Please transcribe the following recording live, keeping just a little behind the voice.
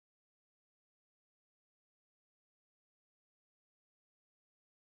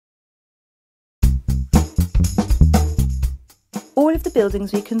All of the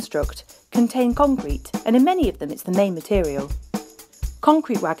buildings we construct contain concrete, and in many of them it's the main material.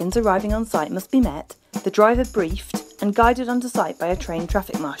 Concrete wagons arriving on site must be met, the driver briefed and guided onto site by a trained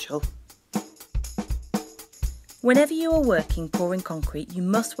traffic marshal. Whenever you are working pouring concrete, you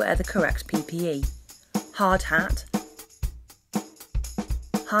must wear the correct PPE. Hard hat,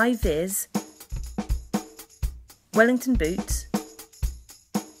 high vis, Wellington boots,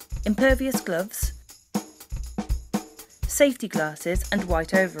 impervious gloves, safety glasses and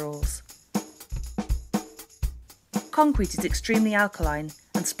white overalls. Concrete is extremely alkaline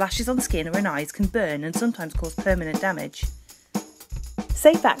and splashes on skin or in eyes can burn and sometimes cause permanent damage.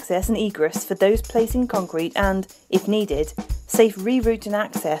 Safe access and egress for those placing concrete and, if needed, safe reroute and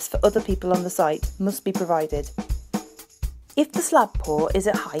access for other people on the site must be provided. If the slab pour is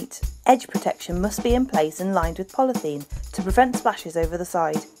at height, edge protection must be in place and lined with polythene to prevent splashes over the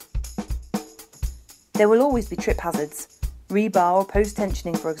side. There will always be trip hazards, rebar or post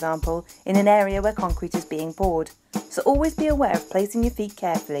tensioning for example, in an area where concrete is being poured, so always be aware of placing your feet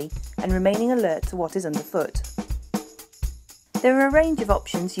carefully and remaining alert to what is underfoot. There are a range of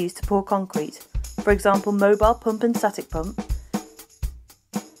options used to pour concrete, for example mobile pump and static pump,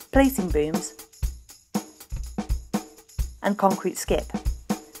 placing booms and concrete skip.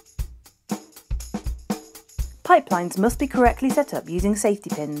 Pipelines must be correctly set up using safety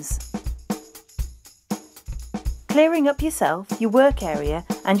pins. Clearing up yourself, your work area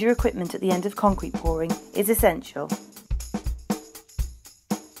and your equipment at the end of concrete pouring is essential.